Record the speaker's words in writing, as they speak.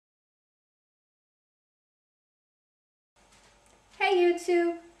Hey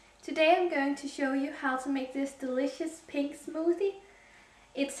YouTube! Today I'm going to show you how to make this delicious pink smoothie.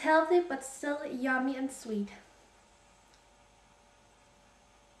 It's healthy but still yummy and sweet.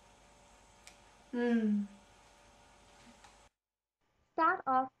 Start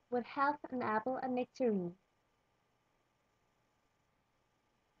off with half an apple and nectarine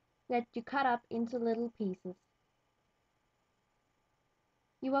that you cut up into little pieces.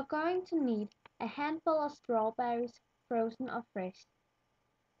 You are going to need a handful of strawberries, frozen or fresh,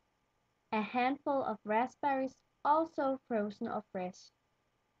 a handful of raspberries, also frozen or fresh,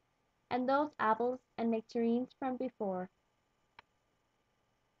 and those apples and nectarines from before.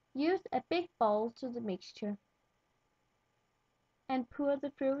 Use a big bowl to the mixture and pour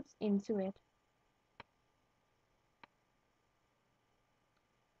the fruits into it.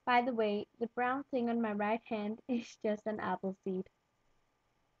 By the way, the brown thing on my right hand is just an apple seed.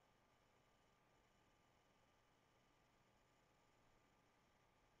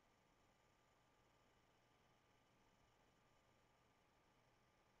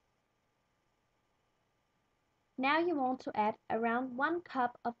 Now you want to add around 1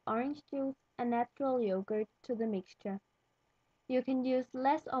 cup of orange juice and natural yogurt to the mixture. You can use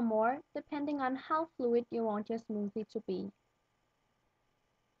less or more depending on how fluid you want your smoothie to be.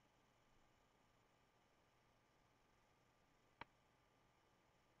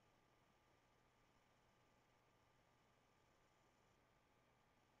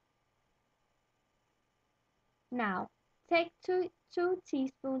 Now, take 2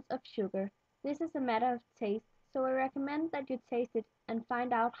 teaspoons of sugar. This is a matter of taste, so I recommend that you taste it and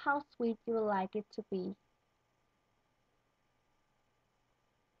find out how sweet you will like it to be.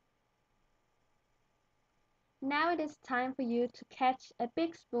 Now it is time for you to catch a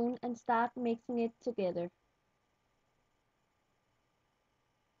big spoon and start mixing it together.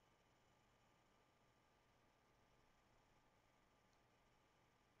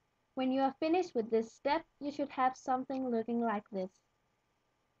 When you are finished with this step, you should have something looking like this.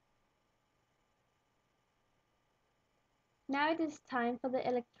 Now it is time for the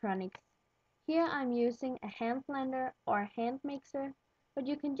electronics. Here I'm using a hand blender or a hand mixer, but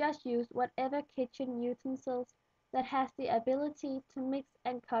you can just use whatever kitchen utensils that has the ability to mix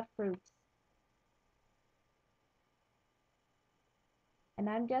and cut fruits. And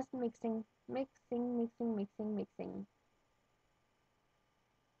I'm just mixing.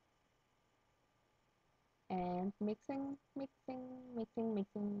 And mixing.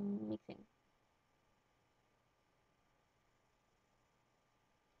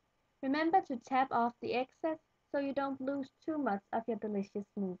 Remember to tap off the excess so you don't lose too much of your delicious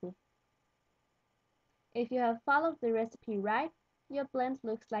smoothie. If you have followed the recipe right, your blend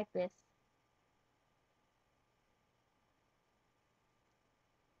looks like this.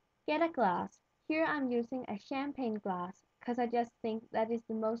 Get a glass. Here I'm using a champagne glass because I just think that is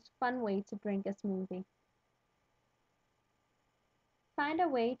the most fun way to drink a smoothie. Find a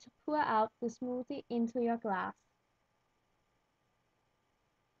way to pour out the smoothie into your glass.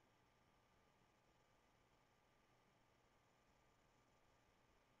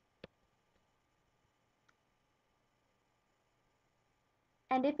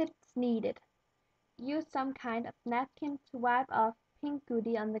 And if it's needed, use some kind of napkin to wipe off pink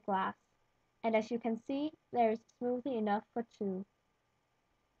goodie on the glass. And as you can see, there is smoothie enough for 2.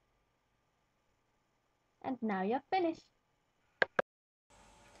 And now you're finished.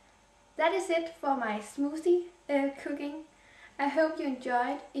 That is it for my smoothie cooking. I hope you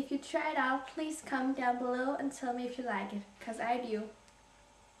enjoyed. If you try it out, please comment down below and tell me if you like it, because I do.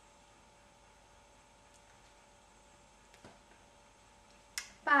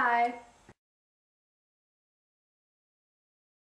 Bye!